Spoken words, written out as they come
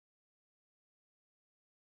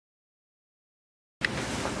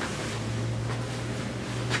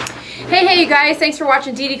Hey you guys, thanks for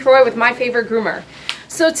watching Dee Croy with My Favorite Groomer.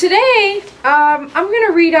 So today, I'm going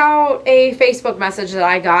to read out a Facebook message that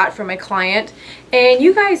I got from a client. And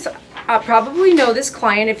you guys probably know this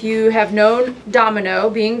client if you have known Domino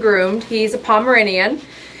being groomed. He's a Pomeranian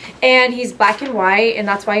and he's black and white, and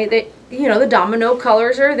that's why the Domino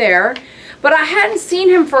colors are there. But I hadn't seen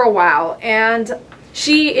him for a while, and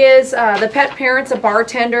she is the pet parent's a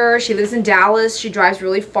bartender. She lives in Dallas. She drives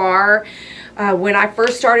really far. When I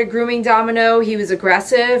first started grooming Domino, he was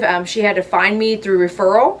aggressive. She had to find me through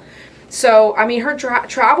referral. So, I mean, her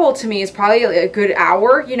travel to me is probably a good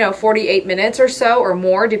hour, 48 minutes or so or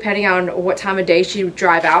more, depending on what time of day she would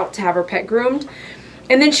drive out to have her pet groomed.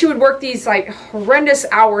 And then she would work these like horrendous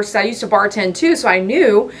hours. I used to bartend too, so I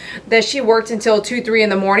knew that she worked until 2, 3 in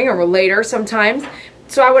the morning or later sometimes.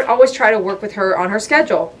 So I would always try to work with her on her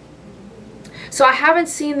schedule. So I haven't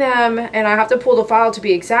seen them, and I have to pull the file to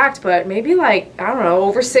be exact, but maybe like, I don't know,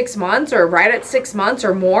 over 6 months or right at 6 months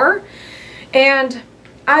or more. And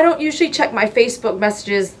I don't usually check my Facebook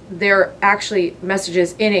messages. They're actually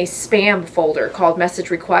messages in a spam folder called message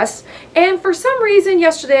requests. And for some reason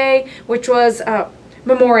yesterday, which was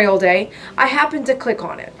Memorial Day, I happened to click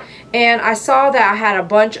on it. And I saw that I had a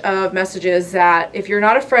bunch of messages that if you're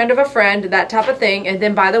not a friend of a friend, that type of thing. And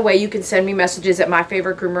then, by the way, you can send me messages at My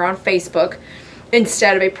Favorite Groomer on Facebook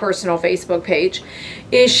instead of a personal Facebook page.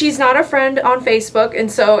 She's not a friend on Facebook, and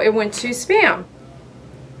so it went to spam.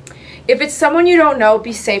 If it's someone you don't know,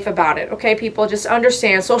 be safe about it. Okay, people, just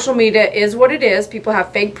understand social media is what it is. People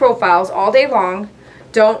have fake profiles all day long.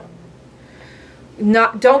 Don't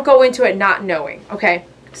go into it not knowing. Okay.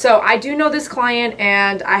 So I do know this client,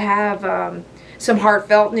 and I have some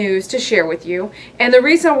heartfelt news to share with you. And the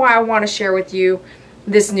reason why I want to share with you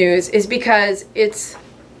this news is because it's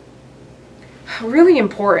really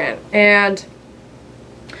important. And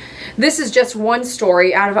this is just one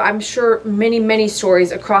story out of, I'm sure, many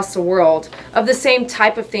stories across the world of the same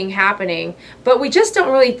type of thing happening. But we just don't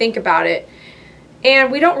really think about it.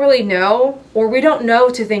 And we don't really know, or we don't know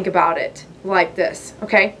to think about it like this.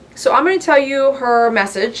 Okay? So I'm going to tell you her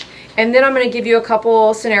message, and then I'm going to give you a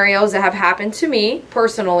couple scenarios that have happened to me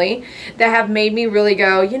personally that have made me really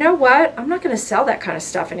go, you know what, I'm not going to sell that kind of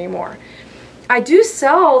stuff anymore. I do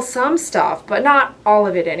sell some stuff, but not all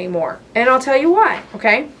of it anymore. And I'll tell you why,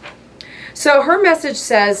 okay? So her message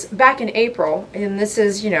says, back in April, and this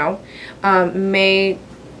is, May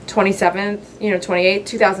 27th, 28th,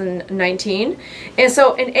 2019. And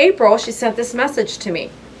so in April, she sent this message to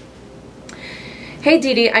me. Hey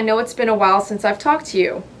Dee Dee, I know it's been a while since I've talked to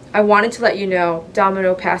you. I wanted to let you know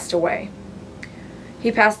Domino passed away.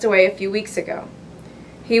 He passed away a few weeks ago.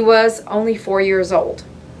 He was only 4 years old.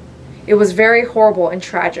 It was very horrible and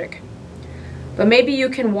tragic. But maybe you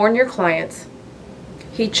can warn your clients.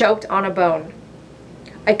 He choked on a bone.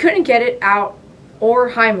 I couldn't get it out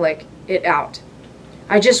or Heimlich it out.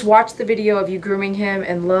 I just watched the video of you grooming him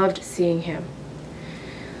and loved seeing him.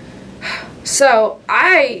 So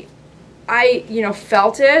I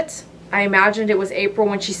felt it. I imagined it was April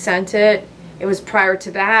when she sent it. It was prior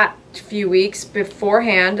to that, a few weeks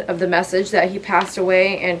beforehand of the message that he passed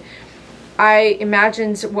away. And I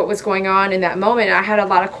imagined what was going on in that moment. I had a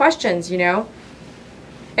lot of questions,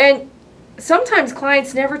 And sometimes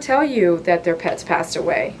clients never tell you that their pets passed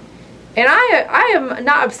away. And I am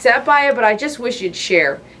not upset by it, but I just wish you'd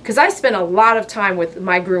share. Because I spend a lot of time with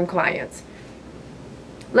my groom clients.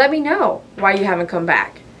 Let me know why you haven't come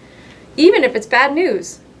back. Even if it's bad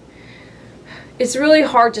news. It's really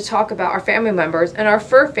hard to talk about our family members, and our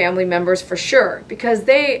fur family members for sure, because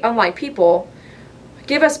they, unlike people,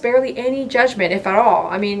 give us barely any judgment, if at all.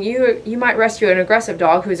 I mean, you might rescue an aggressive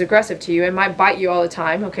dog who's aggressive to you and might bite you all the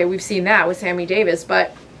time. Okay, we've seen that with Sammy Davis.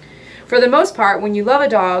 But for the most part, when you love a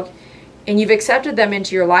dog and you've accepted them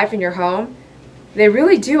into your life and your home, they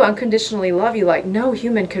really do unconditionally love you like no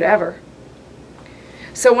human could ever.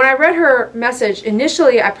 So when I read her message,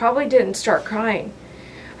 initially I probably didn't start crying.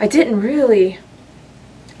 I didn't really.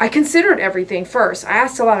 I considered everything first. I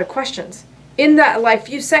asked a lot of questions. In that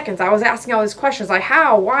few seconds, I was asking all these questions like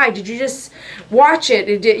how, why, did you just watch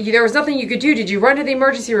it? There was nothing you could do. Did you run to the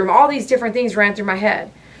emergency room? All these different things ran through my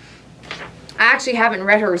head. I actually haven't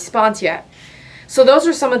read her response yet. So those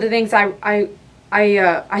are some of the things I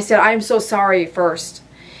said, I am so sorry first.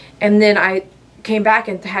 And then I came back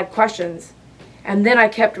and had questions. And then I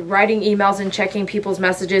kept writing emails and checking people's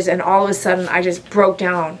messages, and all of a sudden I just broke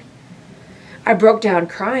down. I broke down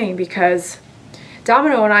crying because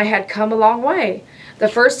Domino and I had come a long way. The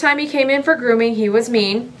first time he came in for grooming, he was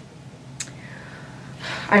mean.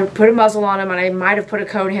 I put a muzzle on him, and I might have put a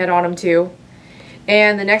cone head on him too.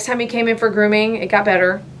 And the next time he came in for grooming, it got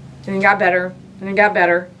better, and it got better, and it got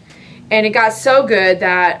better. And it got so good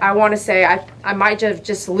that I want to say I might have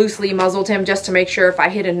just loosely muzzled him just to make sure if I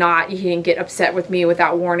hit a knot, he didn't get upset with me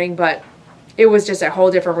without warning. But it was just a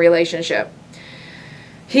whole different relationship.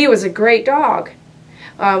 He was a great dog.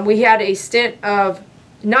 We had a stint of,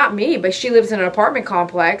 not me, but she lives in an apartment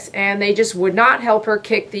complex, and they just would not help her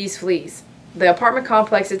kick these fleas. The apartment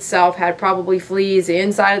complex itself had probably fleas. The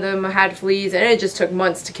inside of them had fleas, and it just took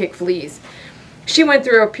months to kick fleas. She went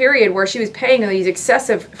through a period where she was paying these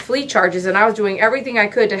excessive flea charges, and I was doing everything I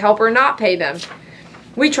could to help her not pay them.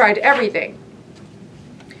 We tried everything.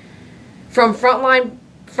 From Frontline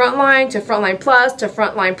to Frontline Plus to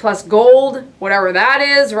Frontline Plus Gold, whatever that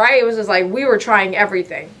is, right? It was just like we were trying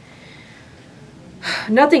everything.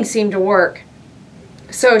 Nothing seemed to work.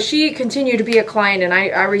 So she continued to be a client, and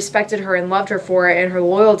I respected her and loved her for it, and her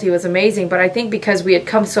loyalty was amazing. But I think because we had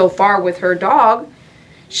come so far with her dog,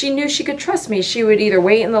 she knew she could trust me. She would either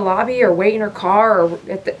wait in the lobby or wait in her car. Or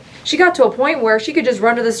she got to a point where she could just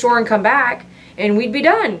run to the store and come back, and we'd be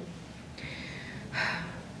done.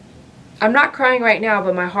 I'm not crying right now,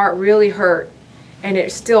 but my heart really hurt, and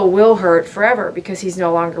it still will hurt forever because he's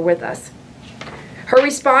no longer with us. Her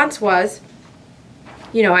response was,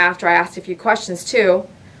 you know, after I asked a few questions too,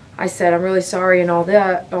 I said, I'm really sorry and all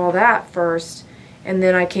that first. And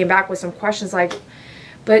then I came back with some questions like,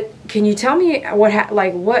 but can you tell me what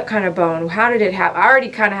kind of bone? How did it happen? I already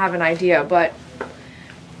kind of have an idea, but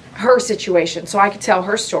her situation, so I could tell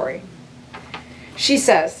her story. She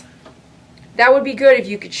says, that would be good if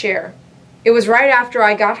you could share. It was right after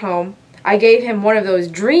I got home. I gave him one of those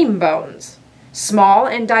dream bones, small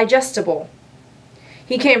and digestible.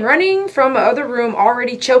 He came running from the other room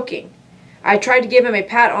already choking. I tried to give him a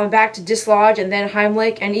pat on the back to dislodge and then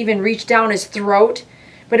Heimlich and even reach down his throat,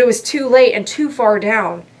 but it was too late and too far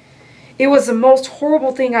down. It was the most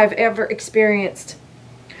horrible thing I've ever experienced.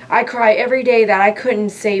 I cry every day that I couldn't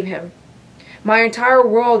save him. My entire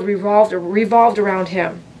world revolved around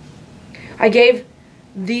him. I gave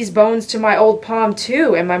these bones to my old Pom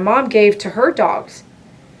too, and my mom gave to her dogs.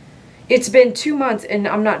 It's been 2 months and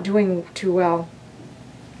I'm not doing too well.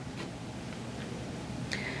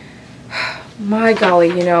 My golly,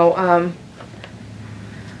 you know,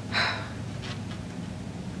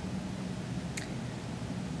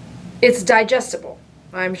 it's digestible.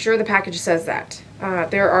 I'm sure the package says that.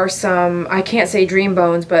 There are some, I can't say dream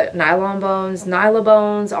bones, but nylon bones, nyla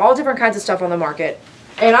bones, all different kinds of stuff on the market.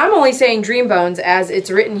 And I'm only saying dream bones as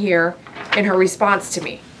it's written here in her response to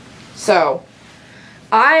me. So,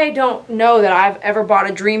 I don't know that I've ever bought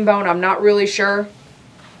a dream bone. I'm not really sure.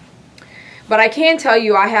 But I can tell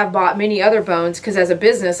you I have bought many other bones because as a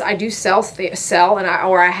business I do sell and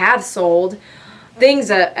I have sold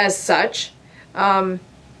things as such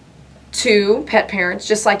to pet parents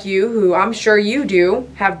just like you, who I'm sure you do,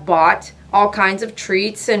 have bought all kinds of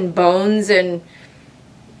treats and bones and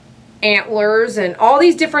antlers and all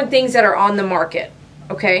these different things that are on the market,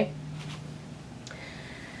 okay?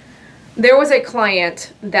 There was a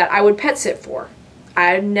client that I would pet sit for. I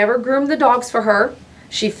had never groomed the dogs for her.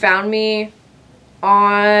 She found me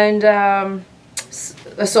on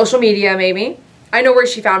a social media maybe. I know where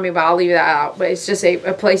she found me, but I'll leave that out. But it's just a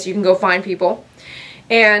place you can go find people.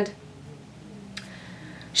 And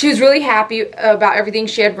she was really happy about everything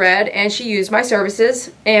she had read, and she used my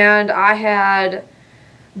services. And I had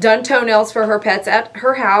done toenails for her pets at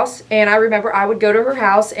her house, and I remember I would go to her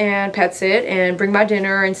house and pet sit and bring my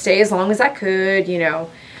dinner and stay as long as I could, you know.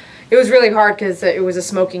 It was really hard because it was a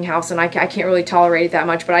smoking house and I can't really tolerate it that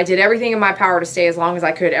much, but I did everything in my power to stay as long as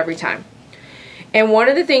I could every time. And one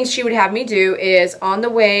of the things she would have me do is on the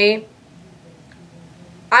way,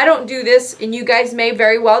 I don't do this and you guys may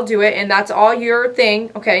very well do it and that's all your thing,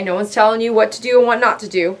 okay? No one's telling you what to do and what not to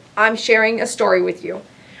do. I'm sharing a story with you.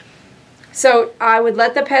 So I would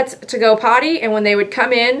let the pets to go potty, and when they would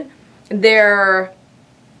come in, their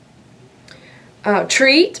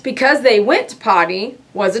treat, because they went to potty,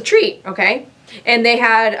 was a treat, okay? And they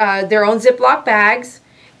had their own Ziploc bags,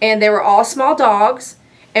 and they were all small dogs,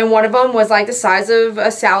 and one of them was like the size of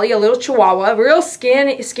Sally, a little Chihuahua, real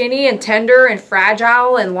skinny and tender and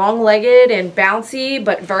fragile and long-legged and bouncy,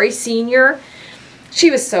 but very senior. She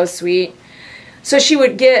was so sweet. So she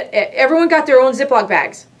would get, everyone got their own Ziploc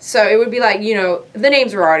bags. So it would be like, you know, the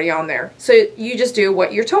names were already on there. So you just do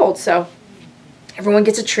what you're told. So everyone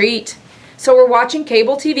gets a treat. So we're watching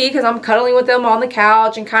cable TV because I'm cuddling with them on the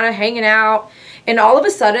couch and kind of hanging out. And all of a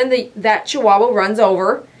sudden, that Chihuahua runs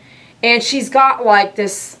over. And she's got like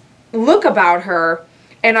this look about her.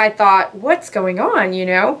 And I thought, what's going on, you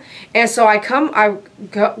know? And so I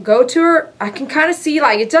go to her. I can kind of see,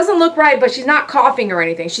 like, it doesn't look right, but she's not coughing or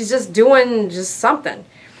anything. She's just doing something.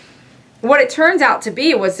 What it turns out to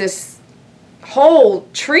be was this whole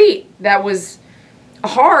treat that was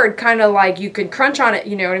hard, kind of like you could crunch on it,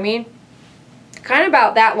 you know what I mean? Kind of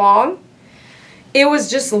about that long. It was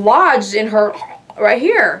just lodged in her right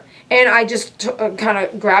here. And I just kind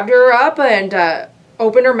of grabbed her up and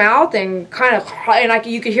opened her mouth and kind of, and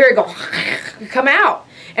you could hear it go, come out.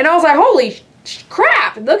 And I was like, holy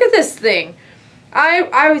crap, look at this thing.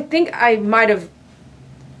 I think I might have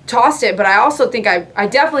tossed it, but I also think I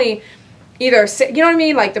definitely either, you know what I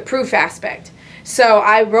mean, like the proof aspect. So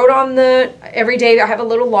I wrote on every day I have a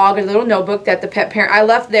little log, a little notebook that the pet parent, I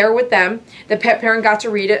left there with them. The pet parent got to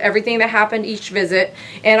read it, everything that happened each visit.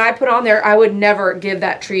 And I put on there, I would never give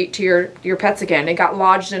that treat to your pets again. It got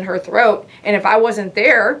lodged in her throat. And if I wasn't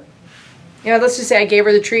there, you know, let's just say I gave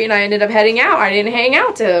her the treat and I ended up heading out. I didn't hang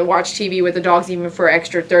out to watch TV with the dogs even for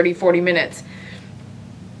extra 30, 40 minutes.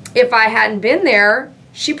 If I hadn't been there,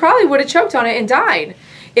 she probably would have choked on it and died.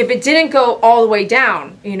 If it didn't go all the way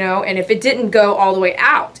down, you know, and if it didn't go all the way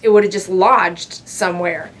out, it would have just lodged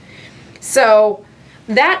somewhere. So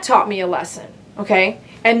that taught me a lesson, okay?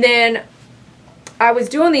 And then I was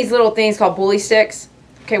doing these little things called bully sticks,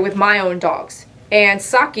 okay, with my own dogs. And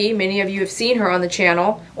Saki, many of you have seen her on the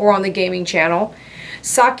channel or on the gaming channel.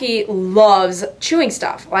 Saki loves chewing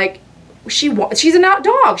stuff. Like, she's an out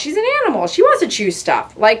dog. She's an animal. She wants to chew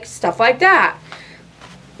stuff like that.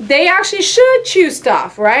 They actually should chew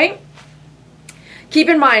stuff, right? Keep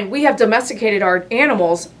in mind, we have domesticated our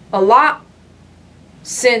animals a lot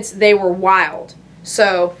since they were wild.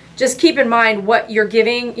 So just keep in mind what you're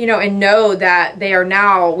giving, you know, and know that they are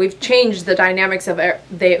now, we've changed the dynamics of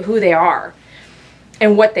who they are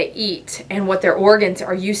and what they eat and what their organs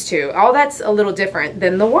are used to. All that's a little different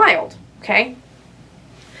than the wild, okay?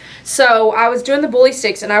 So I was doing the bully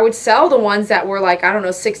sticks and I would sell the ones that were like, I don't know,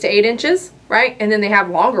 6 to 8 inches. Right? And then they have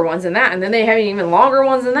longer ones than that. And then they have even longer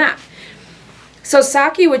ones than that. So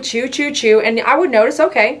Saki would chew, chew, chew. And I would notice,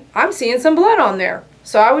 okay, I'm seeing some blood on there.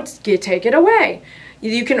 So I would take it away.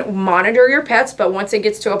 You can monitor your pets, but once it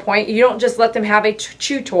gets to a point, you don't just let them have a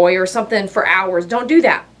chew toy or something for hours. Don't do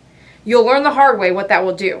that. You'll learn the hard way what that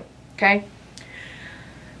will do. Okay?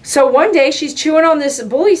 So one day she's chewing on this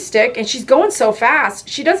bully stick and she's going so fast,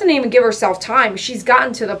 she doesn't even give herself time. She's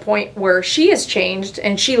gotten to the point where she has changed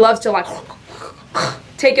and she loves to like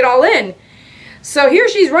take it all in. So here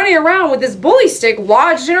she's running around with this bully stick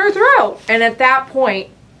lodged in her throat. And at that point,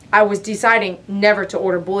 I was deciding never to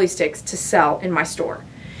order bully sticks to sell in my store.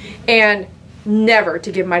 And never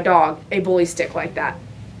to give my dog a bully stick like that.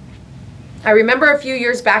 I remember a few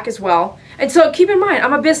years back as well. And so keep in mind,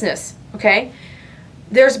 I'm a business, okay?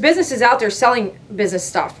 There's businesses out there selling business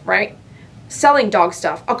stuff, right? Selling dog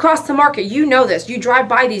stuff across the market. You know this. You drive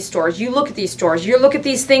by these stores. You look at these stores. You look at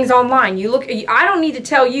these things online. I don't need to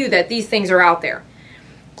tell you that these things are out there.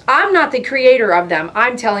 I'm not the creator of them.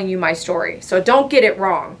 I'm telling you my story. So don't get it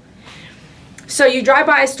wrong. So you drive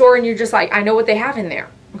by a store and you're just like, I know what they have in there.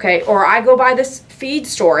 Okay? Or I go by this feed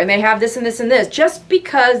store and they have this and this and this. Just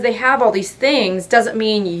because they have all these things doesn't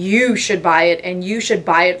mean you should buy it and you should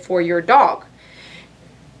buy it for your dog.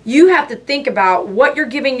 You have to think about what you're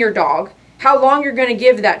giving your dog, how long you're going to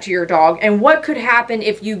give that to your dog, and what could happen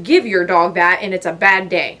if you give your dog that and it's a bad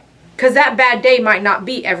day. Because that bad day might not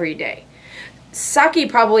be every day. Saki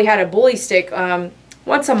probably had a bully stick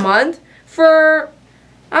once a month for,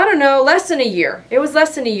 I don't know, less than a year. It was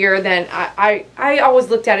less than a year. Then I always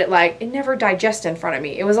looked at it like it never digested in front of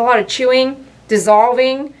me. It was a lot of chewing,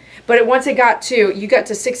 dissolving. But once it got to, you got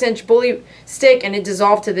to 6-inch bully stick and it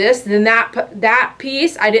dissolved to this, then that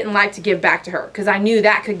piece I didn't like to give back to her because I knew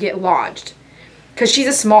that could get lodged. Because she's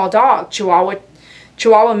a small dog,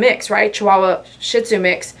 Chihuahua mix, right? Chihuahua Shih Tzu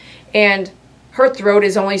mix. And her throat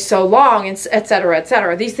is only so long, and et cetera, et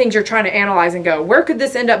cetera. These things you're trying to analyze and go, where could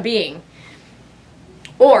this end up being?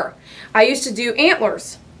 Or I used to do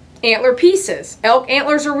antlers, antler pieces. Elk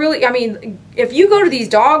antlers are really, I mean, if you go to these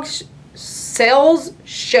dogs sales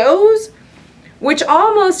shows, which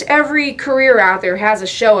almost every career out there has a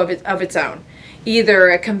show of its own, either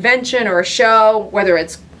a convention or a show, whether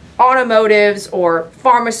it's automotives or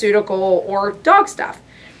pharmaceutical or dog stuff.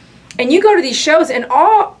 And you go to these shows and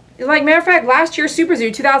all, like matter of fact, last year Super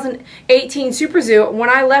Zoo, 2018 Super Zoo, when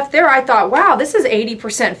I left there, I thought, wow, this is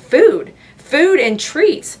 80% food and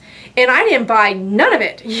treats. And I didn't buy none of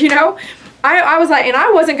it, you know. I was like, and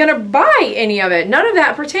I wasn't going to buy any of it. None of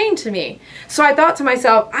that pertained to me. So I thought to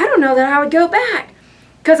myself, I don't know that I would go back.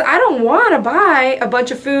 Because I don't want to buy a bunch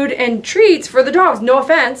of food and treats for the dogs. No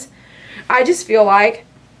offense. I just feel like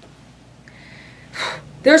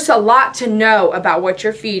there's a lot to know about what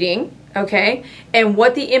you're feeding, okay? And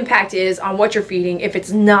what the impact is on what you're feeding if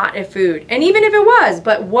it's not a food. And even if it was,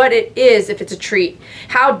 but what it is if it's a treat.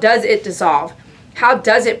 How does it dissolve? How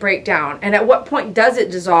does it break down? And at what point does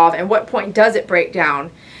it dissolve? And what point does it break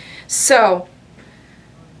down? So,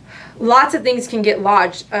 lots of things can get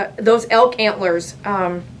lodged. Those elk antlers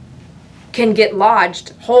can get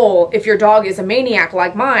lodged whole if your dog is a maniac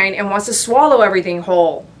like mine and wants to swallow everything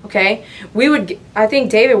whole. Okay, I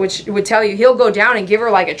think David would tell you he'll go down and give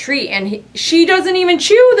her like a treat, and she doesn't even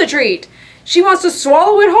chew the treat. She wants to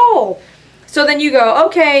swallow it whole. So then you go,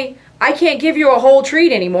 okay, I can't give you a whole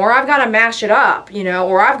treat anymore. I've got to mash it up, you know,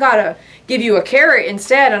 or I've got to give you a carrot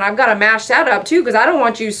instead, and I've got to mash that up too, because I don't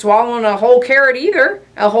want you swallowing a whole carrot either,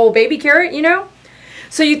 a whole baby carrot, you know.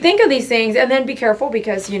 So you think of these things, and then be careful,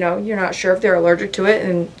 because, you know, you're not sure if they're allergic to it,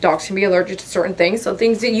 and dogs can be allergic to certain things, so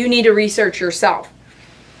things that you need to research yourself.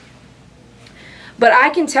 But I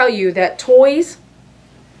can tell you that toys,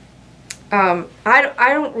 I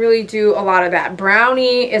don't really do a lot of that.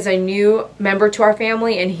 Brownie is a new member to our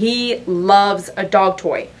family, and he loves a dog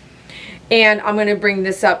toy. And I'm going to bring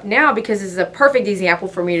this up now because this is a perfect example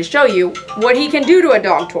for me to show you what he can do to a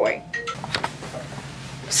dog toy.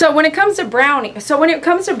 So when it comes to Brownie,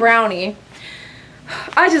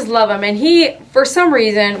 I just love him. And he, for some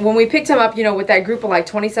reason, when we picked him up, you know, with that group of like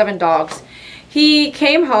 27 dogs, he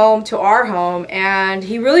came home to our home, and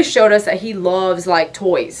he really showed us that he loves like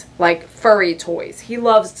toys, like furry toys. He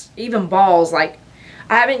loves even balls. Like,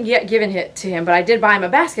 I haven't yet given it to him, but I did buy him a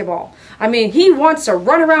basketball. I mean, he wants to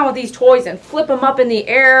run around with these toys and flip them up in the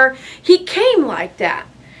air. He came like that.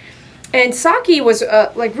 And Saki was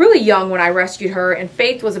like really young when I rescued her, and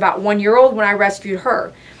Faith was about 1 year old when I rescued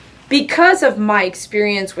her. Because of my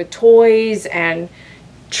experience with toys and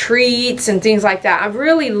treats and things like that, I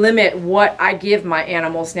really limit what I give my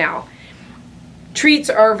animals now. Treats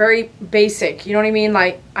are very basic, you know what I mean?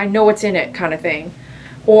 Like, I know what's in it kind of thing.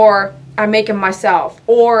 Or I make them myself.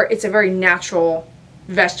 Or it's a very natural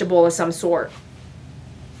vegetable of some sort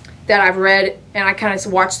that I've read, and I kind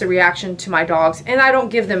of watch the reaction to my dogs, and I don't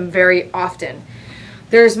give them very often.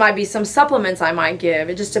 There's might be some supplements I might give.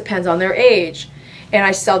 It just depends on their age. And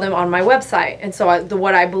I sell them on my website. And so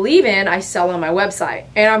what I believe in, I sell on my website.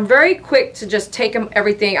 And I'm very quick to just take them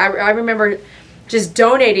everything. I remember just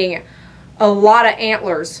donating a lot of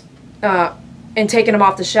antlers and taking them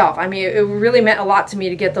off the shelf. I mean, it really meant a lot to me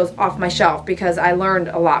to get those off my shelf, because I learned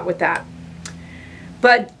a lot with that.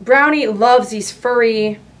 But Brownie loves these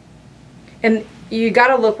furry, and you got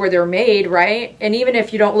to look where they're made, right? And even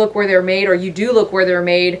if you don't look where they're made, or you do look where they're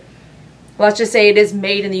made, let's just say it is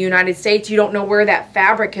made in the United States, you don't know where that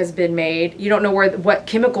fabric has been made. You don't know what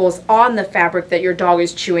chemicals on the fabric that your dog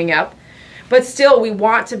is chewing up. But still, we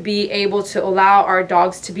want to be able to allow our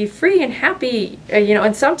dogs to be free and happy, you know,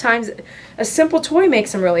 and sometimes a simple toy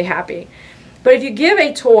makes them really happy. But if you give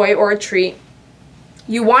a toy or a treat,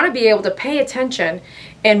 you want to be able to pay attention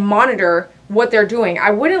and monitor what they're doing. I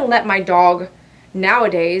wouldn't let my dog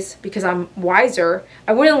nowadays, because I'm wiser,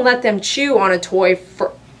 I wouldn't let them chew on a toy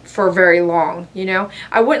for very long, you know.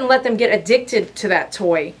 I wouldn't let them get addicted to that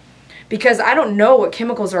toy, because I don't know what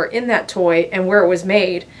chemicals are in that toy and where it was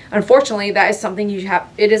made. Unfortunately, that is something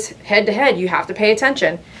it is head to head. You have to pay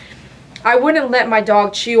attention. I wouldn't let my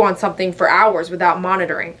dog chew on something for hours without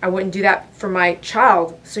monitoring. I wouldn't do that for my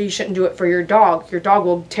child, so you shouldn't do it for your dog. Your dog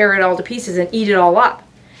will tear it all to pieces and eat it all up.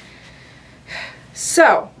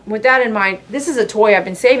 So, with that in mind, this is a toy I've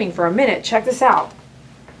been saving for a minute. Check this out.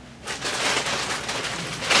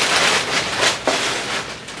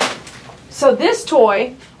 So this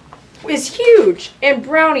toy is huge, and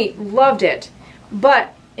Brownie loved it, and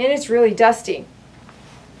it's really dusty.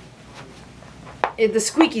 The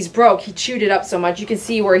squeaky's broke. He chewed it up so much. You can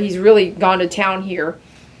see where he's really gone to town here.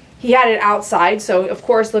 He had it outside, so of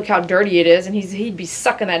course look how dirty it is, and he'd be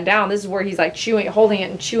sucking that down. This is where he's like holding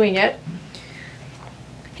it and chewing it.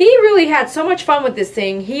 He really had so much fun with this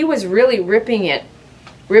thing. He was really ripping it.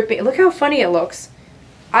 Look how funny it looks.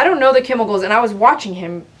 I don't know the chemicals, and I was watching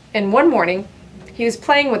him, and one morning he was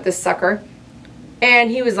playing with this sucker, and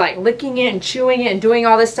he was like licking it and chewing it and doing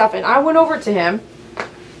all this stuff, and I went over to him,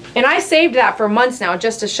 and I saved that for months now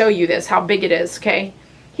just to show you this, how big it is, okay?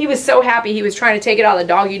 He was so happy. He was trying to take it out of the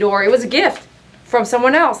doggy door. It was a gift from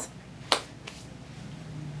someone else.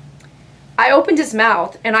 I opened his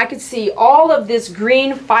mouth, and I could see all of this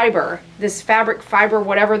green fiber, this fabric fiber,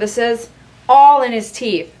 whatever this is, all in his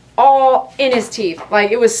teeth. All in his teeth.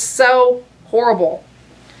 Like, it was so horrible.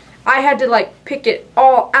 I had to like pick it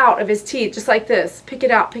all out of his teeth, just like this. Pick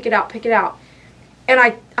it out, pick it out, pick it out. And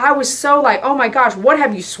I was so like, oh my gosh, what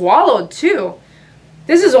have you swallowed too?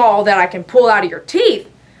 This is all that I can pull out of your teeth,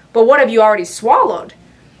 but what have you already swallowed?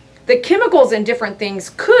 The chemicals in different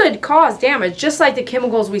things could cause damage, just like the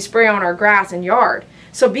chemicals we spray on our grass and yard.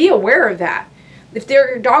 So be aware of that. If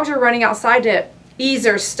your dogs are running outside to ease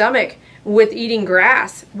their stomach with eating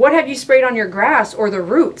grass, what have you sprayed on your grass or the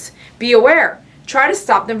roots? Be aware. Try to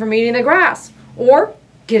stop them from eating the grass, or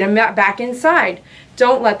get them back inside.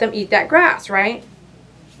 Don't let them eat that grass, right?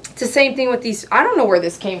 It's the same thing with these. I don't know where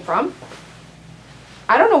this came from.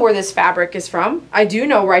 I don't know where this fabric is from. I do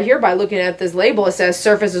know right here by looking at this label, it says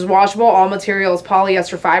surface is washable, all materials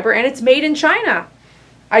polyester fiber, and it's made in China.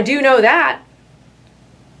 I do know that.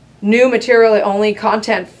 New material only,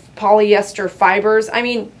 content polyester fibers. I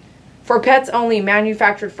mean, for pets only,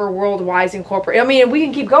 manufactured for worldwide incorporated. I mean, we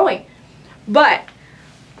can keep going. But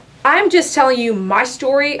I'm just telling you my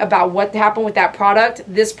story about what happened with that product.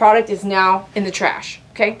 This product is now in the trash.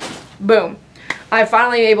 Okay? Boom. I'm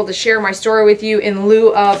finally able to share my story with you in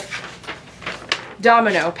lieu of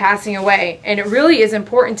Domino passing away. And it really is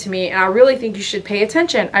important to me, and I really think you should pay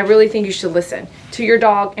attention. I really think you should listen to your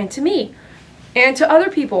dog and to me and to other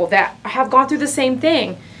people that have gone through the same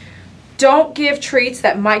thing. Don't give treats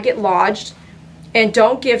that might get lodged, and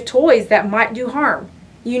don't give toys that might do harm.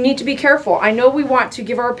 You need to be careful. I know we want to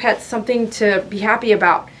give our pets something to be happy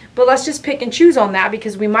about, but let's just pick and choose on that,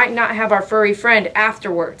 because we might not have our furry friend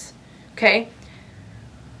afterwards. Okay?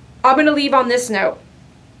 I'm going to leave on this note.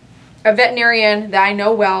 A veterinarian that I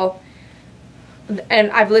know well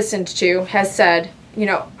and I've listened to has said, you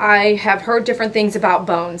know, I have heard different things about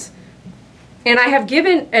bones. And I have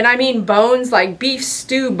given, and I mean bones like beef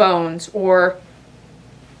stew bones or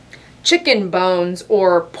chicken bones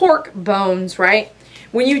or pork bones, right?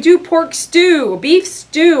 When you do pork stew, beef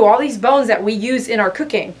stew, all these bones that we use in our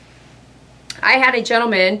cooking. I had a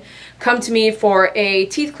gentleman come to me for a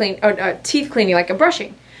teeth cleaning, like a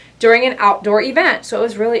brushing, during an outdoor event. So it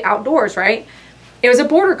was really outdoors, right? It was a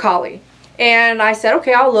border collie. And I said,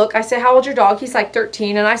 okay, I'll look. I said, how old's your dog? He's like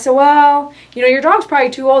 13. And I said, well, you know, your dog's probably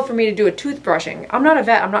too old for me to do a toothbrushing. I'm not a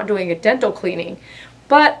vet. I'm not doing a dental cleaning.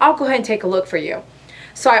 But I'll go ahead and take a look for you.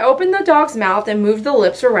 So I opened the dog's mouth and moved the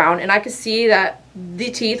lips around, and I could see that the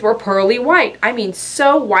teeth were pearly white. I mean,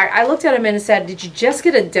 so white. I looked at him and said, did you just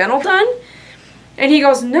get a dental done? And he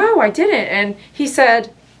goes, no, I didn't. And he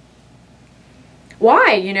said,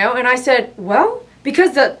 why, you know? And I said, well,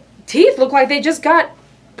 because the teeth look like they just got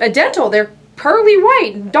a dental. They're pearly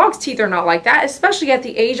white. Dogs' teeth are not like that, especially at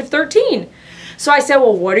the age of 13. So I said,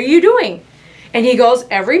 well, what are you doing? And he goes,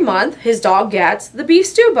 every month his dog gets the beef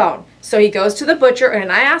stew bone. So he goes to the butcher,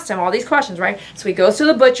 and I asked him all these questions, right? So he goes to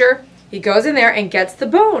the butcher, he goes in there and gets the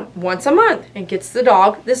bone once a month and gets the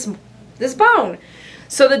dog this bone.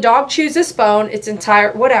 So the dog chews this bone its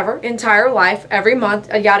entire life, every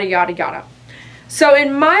month, yada, yada, yada. So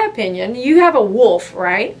in my opinion, you have a wolf,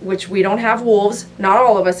 right? Which we don't have wolves, not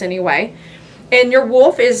all of us anyway. And your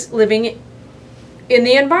wolf is living in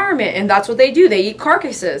the environment, and that's what they do. They eat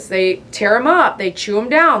carcasses. They tear them up. They chew them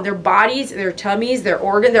down. Their bodies, their tummies, their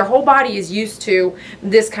organ, their whole body is used to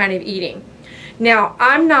this kind of eating. Now,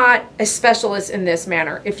 I'm not a specialist in this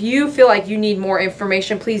manner. If you feel like you need more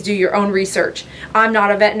information, please do your own research. I'm not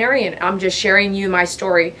a veterinarian. I'm just sharing you my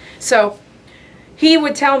story. So he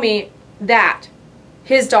would tell me that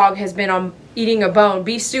his dog has been eating a bone,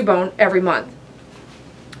 beef stew bone, every month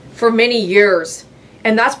for many years.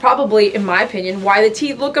 And that's probably, in my opinion, why the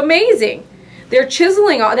teeth look amazing. They're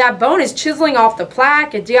chiseling, that bone is chiseling off the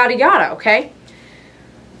plaque, and yada yada, okay?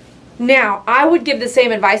 Now, I would give the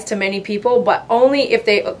same advice to many people, but only if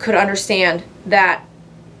they could understand that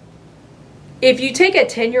if you take a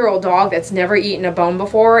 10-year-old dog that's never eaten a bone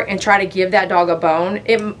before and try to give that dog a bone,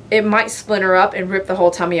 it might splinter up and rip the whole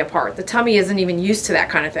tummy apart. The tummy isn't even used to that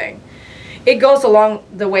kind of thing. It goes along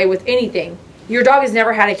the way with anything. Your dog has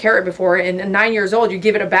never had a carrot before, and at 9 years old, you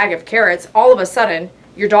give it a bag of carrots, all of a sudden,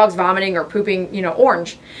 your dog's vomiting or pooping, you know,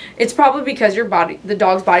 orange. It's probably because the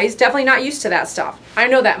dog's body is definitely not used to that stuff. I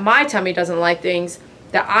know that my tummy doesn't like things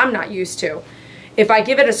that I'm not used to. If I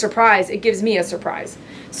give it a surprise, it gives me a surprise.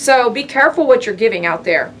 So be careful what you're giving out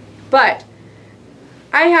there. But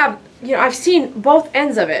I've seen both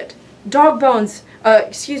ends of it. Dog bones,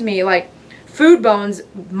 like food bones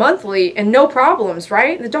monthly and no problems,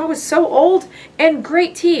 right? The dog was so old and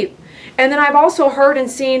great teeth. And then I've also heard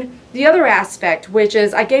and seen the other aspect, which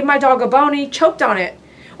is I gave my dog a bone and he choked on it.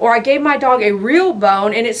 Or I gave my dog a real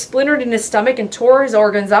bone and it splintered in his stomach and tore his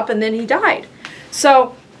organs up, and then he died.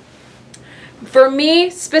 So for me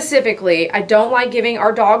specifically, I don't like giving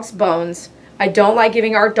our dogs bones. I don't like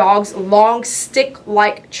giving our dogs long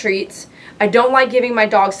stick-like treats. I don't like giving my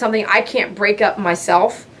dog something I can't break up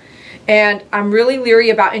myself. And I'm really leery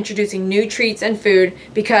about introducing new treats and food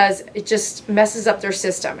because it just messes up their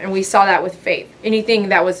system. And we saw that with Faith. Anything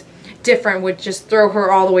that was different would just throw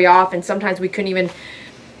her all the way off, and sometimes we couldn't even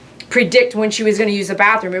predict when she was going to use the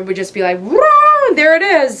bathroom. It would just be like, whoa, there it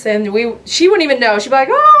is. And she wouldn't even know. She'd be like,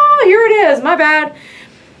 oh, here it is, my bad.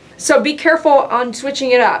 So be careful on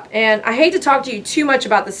switching it up. And I hate to talk to you too much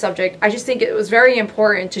about this subject. I just think it was very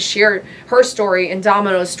important to share her story and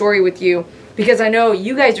Domino's story with you, because I know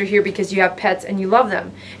you guys are here because you have pets and you love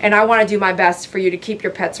them. And I want to do my best for you to keep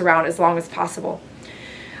your pets around as long as possible.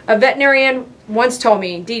 A veterinarian once told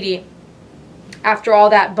me, Dee Dee, after all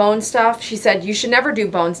that bone stuff, she said, you should never do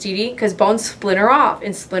bones, Dee Dee, because bones splinter off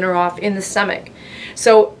in the stomach.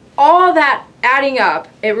 So all that adding up,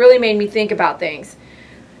 it really made me think about things.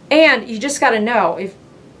 And you just got to know, if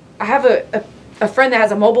I have a friend that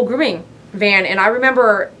has a mobile grooming van, and I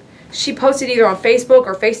remember she posted either on Facebook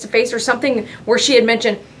or face-to-face or something where she had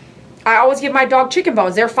mentioned, I always give my dog chicken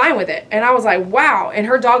bones. They're fine with it. And I was like, wow. And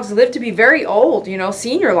her dogs live to be very old, you know,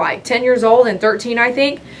 senior-like, 10 years old and 13, I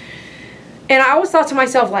think. And I always thought to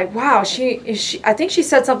myself, like, wow, I think she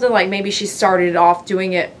said something like maybe she started off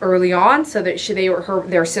doing it early on so that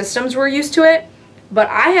their systems were used to it. But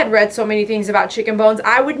I had read so many things about chicken bones,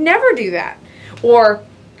 I would never do that. Or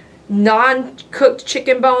non-cooked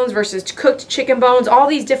chicken bones versus cooked chicken bones, all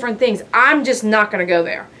these different things. I'm just not going to go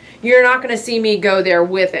there. You're not going to see me go there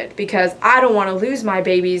with it, because I don't want to lose my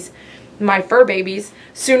babies, my fur babies,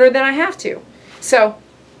 sooner than I have to. So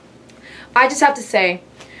I just have to say,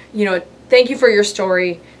 you know, thank you for your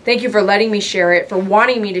story. Thank you for letting me share it, for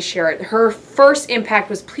wanting me to share it. Her first impact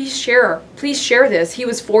was, please share this. He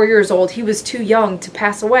was 4 years old. He was too young to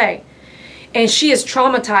pass away. And she is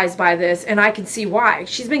traumatized by this, and I can see why.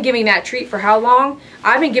 She's been giving that treat for how long?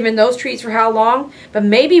 I've been giving those treats for how long? But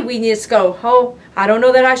maybe we need to go, oh, I don't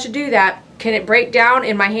know that I should do that. Can it break down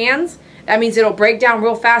in my hands? That means it'll break down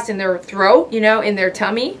real fast in their throat, you know, in their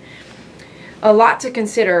tummy. A lot to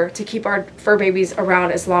consider to keep our fur babies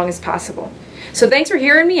around as long as possible. So thanks for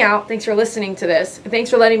hearing me out. Thanks for listening to this. And thanks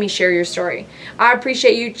for letting me share your story. I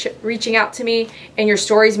appreciate you reaching out to me, and your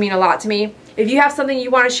stories mean a lot to me. If you have something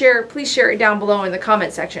you want to share, please share it down below in the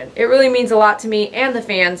comment section. It really means a lot to me and the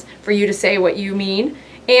fans for you to say what you mean,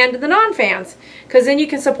 and the non-fans, because then you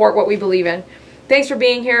can support what we believe in. Thanks for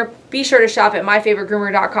being here. Be sure to shop at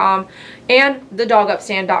myfavoritegroomer.com and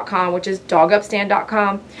thedogupstand.com, which is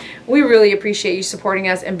dogupstand.com. We really appreciate you supporting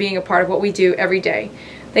us and being a part of what we do every day.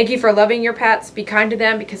 Thank you for loving your pets. Be kind to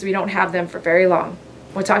them, because we don't have them for very long.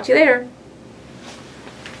 We'll talk to you later.